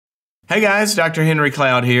Hey guys, Dr. Henry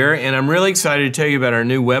Cloud here, and I'm really excited to tell you about our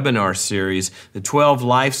new webinar series, the 12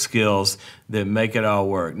 life skills that make it all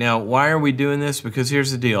work. Now, why are we doing this? Because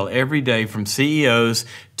here's the deal. Every day, from CEOs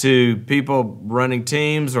to people running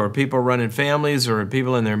teams or people running families or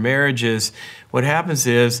people in their marriages, what happens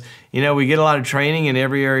is, we get a lot of training in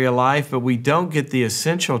every area of life, but we don't get the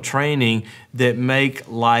essential training that make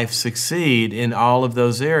life succeed in all of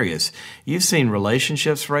those areas. You've seen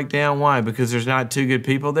relationships break down. Why? Because there's not two good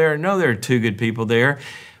people there? No, there are two good people there.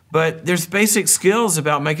 But there's basic skills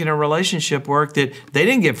about making a relationship work that they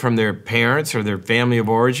didn't get from their parents or their family of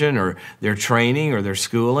origin or their training or their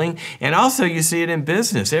schooling. And also you see it in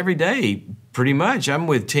business every day, pretty much. I'm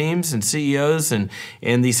with teams and CEOs and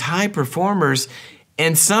these high performers,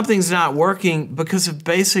 and something's not working because of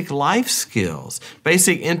basic life skills,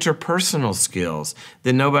 basic interpersonal skills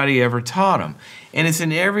that nobody ever taught them. And it's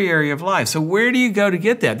in every area of life. So where do you go to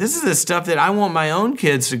get that? This is the stuff that I want my own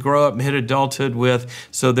kids to grow up and hit adulthood with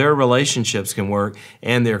so their relationships can work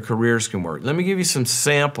and their careers can work. Let me give you some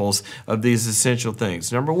samples of these essential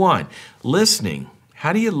things. Number one, listening.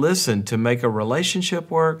 How do you listen to make a relationship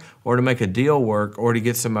work or to make a deal work or to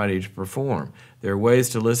get somebody to perform? There are ways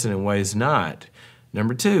to listen and ways not.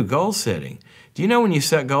 Number two, goal setting. Do you know when you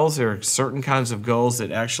set goals, there are certain kinds of goals that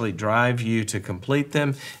actually drive you to complete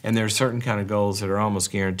them, and there are certain kind of goals that are almost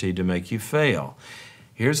guaranteed to make you fail?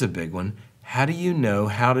 Here's a big one. How do you know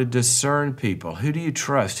how to discern people? Who do you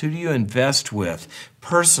trust? Who do you invest with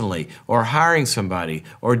personally, or hiring somebody,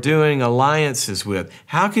 or doing alliances with?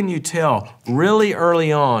 How can you tell really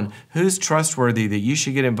early on who's trustworthy that you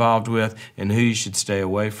should get involved with and who you should stay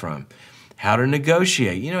away from? How to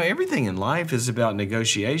negotiate. Everything in life is about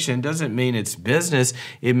negotiation. It doesn't mean it's business.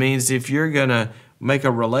 It means if you're going to make a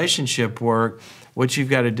relationship work, what you've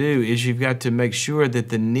got to do is you've got to make sure that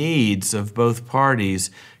the needs of both parties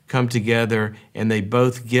come together and they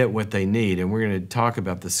both get what they need. And we're going to talk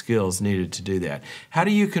about the skills needed to do that. How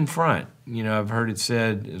do you confront? I've heard it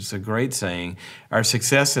said, it's a great saying, our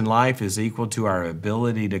success in life is equal to our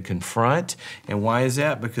ability to confront. And why is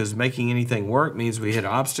that? Because making anything work means we hit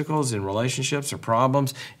obstacles in relationships or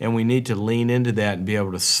problems, and we need to lean into that and be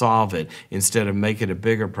able to solve it instead of make it a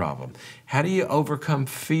bigger problem. How do you overcome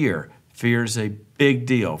fear? Fear is a big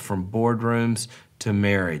deal, from boardrooms to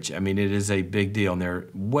marriage. It is a big deal, and there are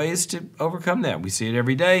ways to overcome that. We see it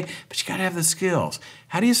every day, but you got to have the skills.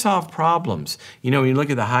 How do you solve problems? When you look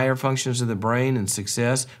at the higher functions of the brain and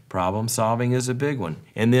success, problem solving is a big one.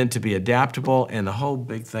 And then to be adaptable, and the whole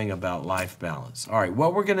big thing about life balance. All right,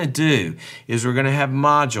 what we're going to do is we're going to have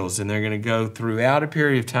modules, and they're going to go throughout a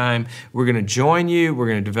period of time. We're going to join you. We're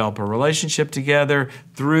going to develop a relationship together.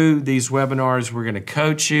 Through these webinars, we're going to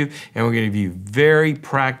coach you, and we're going to give you very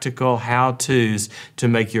practical how-tos to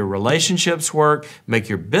make your relationships work, make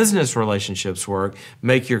your business relationships work,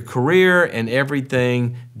 make your career and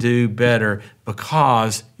everything do better,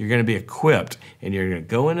 because you're going to be equipped and you're going to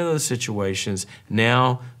go into those situations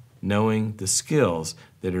now knowing the skills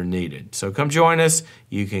that are needed. So come join us.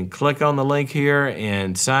 You can click on the link here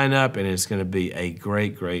and sign up, and it's going to be a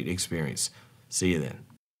great, great experience. See you then.